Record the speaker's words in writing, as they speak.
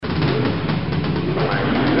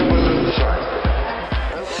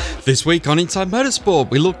This week on Inside Motorsport,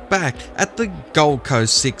 we look back at the Gold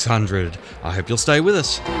Coast 600. I hope you'll stay with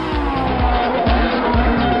us.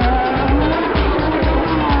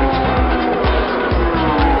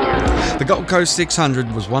 The Gold Coast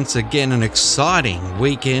 600 was once again an exciting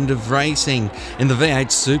weekend of racing. In the V8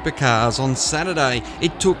 Supercars on Saturday,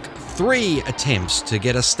 it took 3 attempts to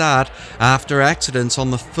get a start after accidents on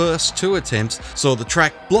the first 2 attempts saw the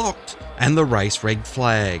track blocked and the race red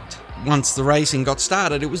flagged. Once the racing got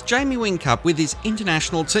started, it was Jamie Whincup with his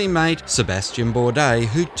international teammate Sébastien Bourdais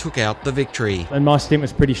who took out the victory. And my stint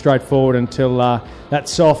was pretty straightforward until that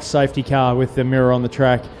soft safety car with the mirror on the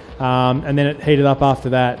track. And then it heated up after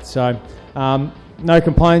that. So no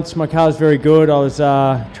complaints. My car was very good. I was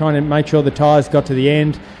trying to make sure the tyres got to the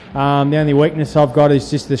end. The only weakness I've got is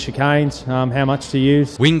just the chicanes, how much to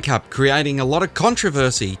use. Whincup creating a lot of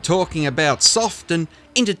controversy, talking about soft and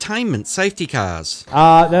entertainment safety cars.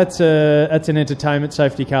 That's an entertainment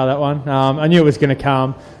safety car, that one. I knew it was going to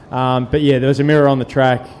come. But yeah, there was a mirror on the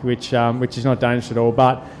track, which is not dangerous at all.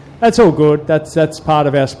 But that's all good. That's part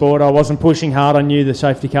of our sport. I wasn't pushing hard. I knew the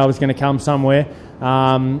safety car was going to come somewhere.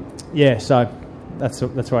 So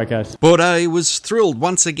that's where it goes. Bourdais was thrilled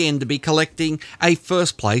once again to be collecting a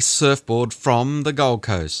first-place surfboard from the Gold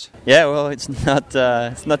Coast. Yeah, well, it's not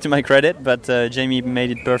to my credit, but Jamie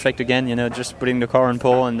made it perfect again. Just putting the car on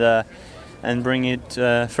pole and bring it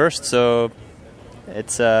first. So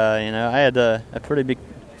it's I had a pretty big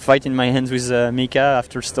fight in my hands with Mika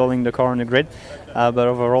after stalling the car on the grid. But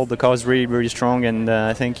overall, the car is really, really strong, and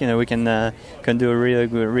I think we can do a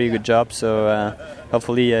really good job. So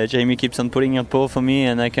hopefully, Jamie keeps on putting on pole for me,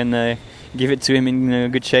 and I can give it to him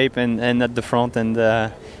in good shape and at the front, and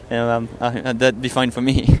that'd be fine for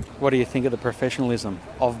me. What do you think of the professionalism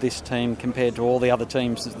of this team compared to all the other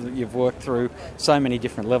teams that you've worked through? So many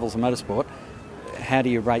different levels of motorsport. How do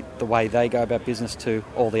you rate the way they go about business to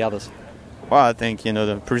all the others? Well, I think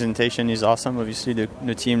the presentation is awesome. Obviously,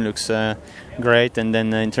 the team looks great, and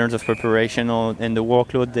then in terms of preparation and the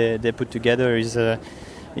workload they put together is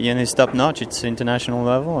it's top notch. It's international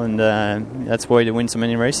level, and that's why they win so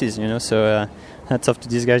many races. So hats off to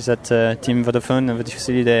these guys at Team Vodafone and Vodafone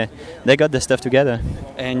City. They got the stuff together.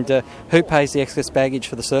 And who pays the excess baggage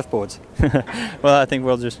for the surfboards? Well, I think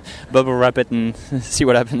we'll just bubble wrap it and see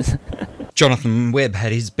what happens. Jonathan Webb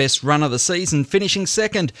had his best run of the season, finishing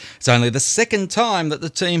second. It's only the second time that the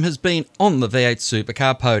team has been on the V8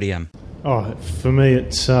 Supercar podium. Oh, for me,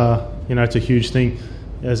 it's it's a huge thing.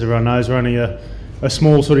 As everyone knows, we're only a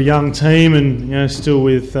small sort of young team, and still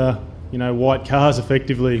with white cars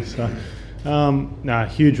effectively. So,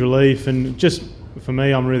 huge relief, and just for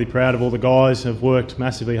me, I'm really proud of all the guys who have worked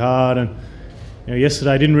massively hard. And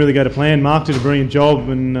yesterday didn't really go to plan. Mark did a brilliant job,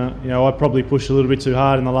 and I probably pushed a little bit too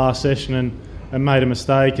hard in the last session and made a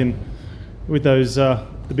mistake. And with those the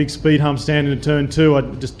big speed hump standing in turn 2, I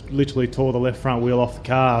just literally tore the left front wheel off the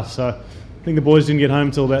car. So I think the boys didn't get home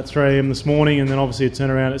until about 3 a.m. this morning, and then obviously it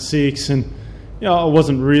turned around at 6. And I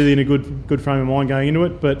wasn't really in a good frame of mind going into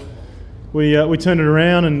it, but we turned it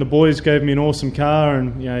around, and the boys gave me an awesome car,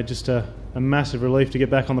 and just a massive relief to get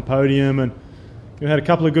back on the podium. And we had a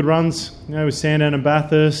couple of good runs, with Sandown and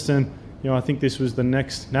Bathurst, and I think this was the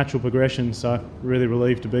next natural progression. So really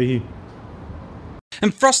relieved to be here.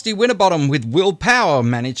 And Frosty Winterbottom with Will Power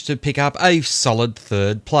managed to pick up a solid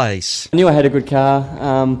 3rd place. I knew I had a good car,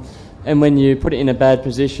 and when you put it in a bad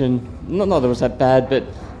position, not that it was that bad, but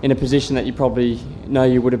in a position that you probably know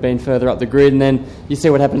you would have been further up the grid, and then you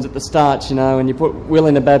see what happens at the start, and you put Will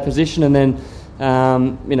in a bad position, and then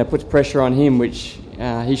puts pressure on him, which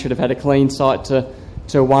he should have had a clean sight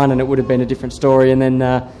to 1, and it would have been a different story. And then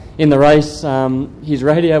in the race, his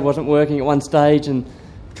radio wasn't working at one stage, and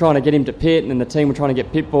trying to get him to pit, and then the team were trying to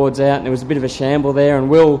get pit boards out, and there was a bit of a shamble there, and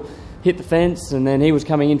Will hit the fence, and then he was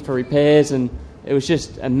coming in for repairs, and it was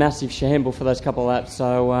just a massive shamble for those couple of laps.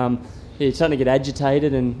 So you're starting to get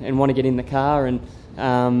agitated and want to get in the car, and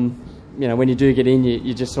when you do get in,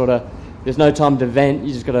 you just sort of, there's no time to vent.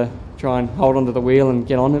 You just got to try and hold onto the wheel and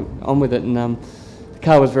get on with it. And the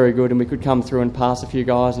car was very good, and we could come through and pass a few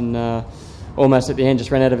guys, and almost at the end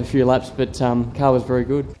just ran out of a few laps, but car was very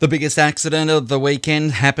good. The biggest accident of the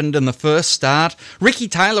weekend happened in the first start. Ricky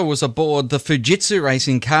Taylor was aboard the Fujitsu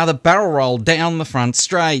racing car that barrel rolled down the front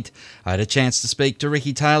straight. I had a chance to speak to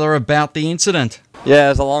Ricky Taylor about the incident. Yeah, it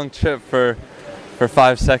was a long trip for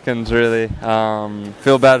 5 seconds, really.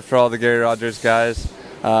 Feel bad for all the Gary Rogers guys.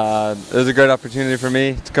 It was a great opportunity for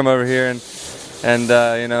me to come over here and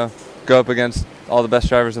go up against all the best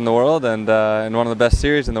drivers in the world and in one of the best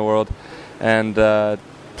series in the world. And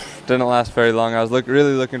didn't last very long. I was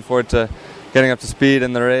really looking forward to getting up to speed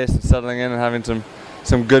in the race and settling in and having some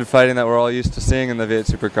some good fighting that we're all used to seeing in the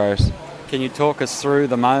V8 Supercars. Can you talk us through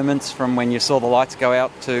the moments from when you saw the lights go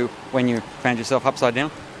out to when you found yourself upside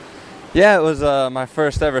down? Yeah, it was my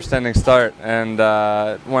first ever standing start, and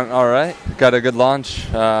went all right. Got a good launch.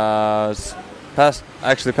 Passed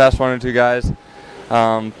one or two guys.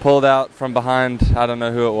 Pulled out from behind. I don't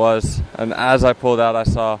know who it was, and as I pulled out, I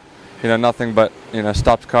saw, nothing but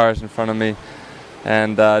stopped cars in front of me,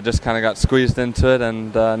 and just kind of got squeezed into it.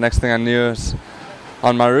 And next thing I knew, it was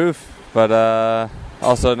on my roof. But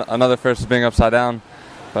also another first was being upside down.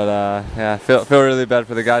 But yeah, feel really bad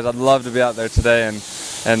for the guys. I'd love to be out there today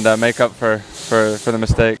and make up for the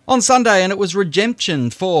mistake. On Sunday, and it was redemption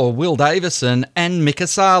for Will Davison and Mika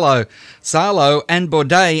Salo. Salo and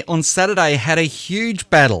Bourdais on Saturday had a huge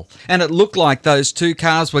battle, and it looked like those two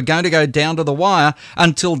cars were going to go down to the wire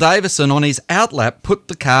until Davison on his outlap put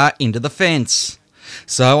the car into the fence.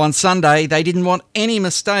 So on Sunday, they didn't want any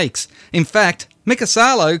mistakes. In fact, Mika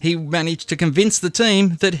Salo, he managed to convince the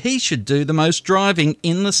team that he should do the most driving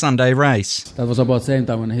in the Sunday race. That was about the same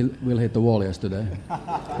time when Will hit the wall yesterday,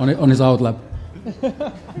 on his outlap.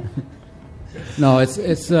 No,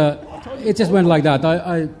 it just went like that.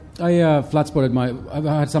 I flat spotted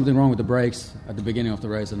I had something wrong with the brakes at the beginning of the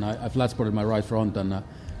race, and I flat spotted my right front, and I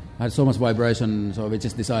had so much vibration, so we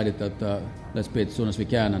just decided that let's pit as soon as we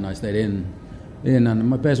can, and I stayed in, and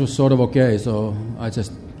my pace was sort of okay, so I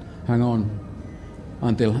just hung on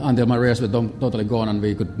until my rears were totally gone and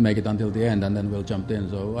we could make it until the end, and then Will jumped in.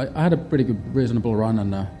 So I had a pretty good, reasonable run,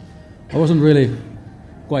 and I wasn't really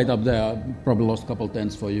quite up there. I probably lost a couple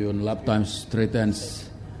tenths for you, and lap times 3 tenths.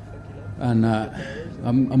 And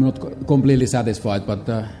I'm not completely satisfied, but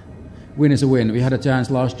win is a win. We had a chance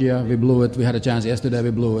last year, we blew it. We had a chance yesterday, we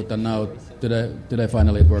blew it, and now today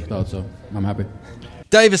finally it worked out. So I'm happy.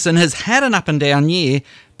 Davison has had an up and down year,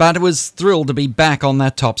 but was thrilled to be back on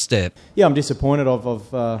that top step. Yeah, I'm disappointed.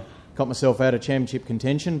 I've got myself out of championship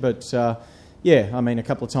contention, but a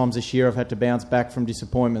couple of times this year I've had to bounce back from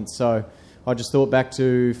disappointment. So I just thought back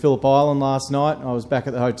to Phillip Island last night. I was back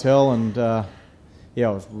at the hotel, and I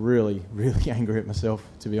was really, really angry at myself,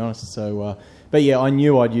 to be honest. So, I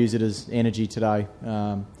knew I'd use it as energy today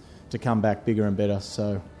to come back bigger and better.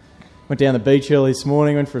 So went down the beach early this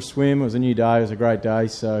morning, went for a swim. It was a new day. It was a great day.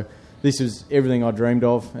 So this was everything I dreamed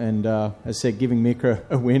of. And as I said, giving Mika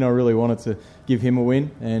a win, I really wanted to give him a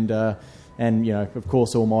win. And of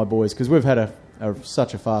course, all my boys, because we've had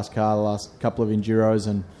such a fast car the last couple of Enduros,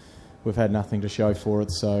 and we've had nothing to show for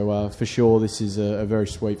it. So for sure, this is a very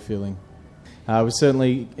sweet feeling. It was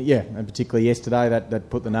certainly, and particularly yesterday, that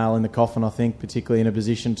put the nail in the coffin, I think, particularly in a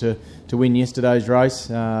position to win yesterday's race.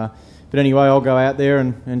 But anyway, I'll go out there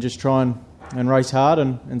and just try and race hard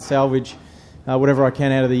and salvage whatever I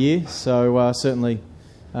can out of the year. So certainly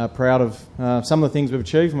proud of some of the things we've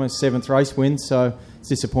achieved. My 7th race win, so it's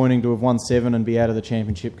disappointing to have won 7 and be out of the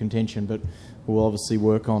championship contention, but we'll obviously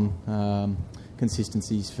work on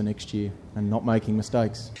consistencies for next year and not making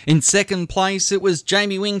mistakes. In second place, it was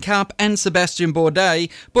Jamie Whincup and Sebastian Bourdais.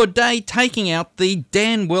 Bourdais taking out the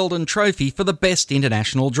Dan Weldon Trophy for the best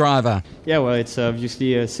international driver. Yeah, well, it's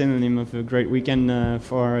obviously a synonym of a great weekend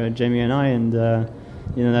for Jamie and I, and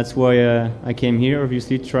that's why I came here,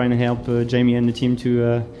 obviously trying to help Jamie and the team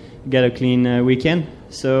to get a clean weekend.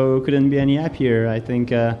 So couldn't be any happier. I think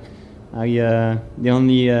the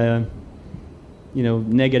only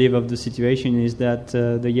negative of the situation is that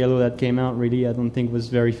the yellow that came out really I don't think was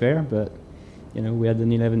very fair, but we had an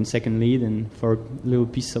 11-second lead, and for a little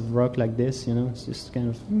piece of rock like this, it's just kind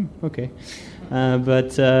of okay.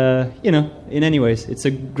 But in any ways, it's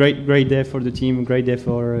a great day for the team, a great day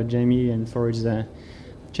for Jamie and for his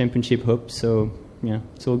championship hope. So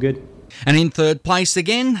it's all good. And in third place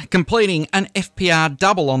again, completing an FPR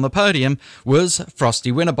double on the podium, was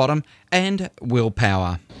Frosty Winterbottom and Will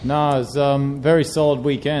Power. No, it was a very solid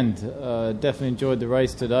weekend. Definitely enjoyed the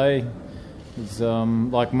race today. It was,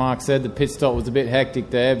 like Mark said, the pit stop was a bit hectic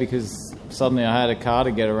there because suddenly I had a car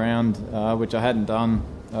to get around, which I hadn't done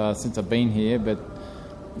since I've been here. But,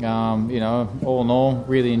 all in all,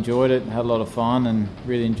 really enjoyed it, had a lot of fun, and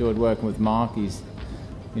really enjoyed working with Mark. He's,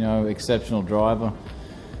 exceptional driver.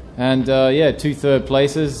 And 2 third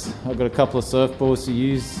places. I've got a couple of surfboards to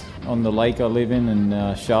use on the lake I live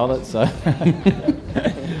in Charlotte, so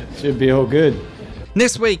should be all good.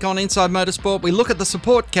 Next week on Inside Motorsport, we look at the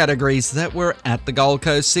support categories that were at the Gold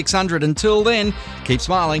Coast 600. Until then, keep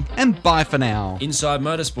smiling and bye for now. Inside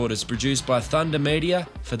Motorsport is produced by Thunder Media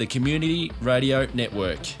for the Community Radio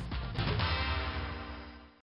Network.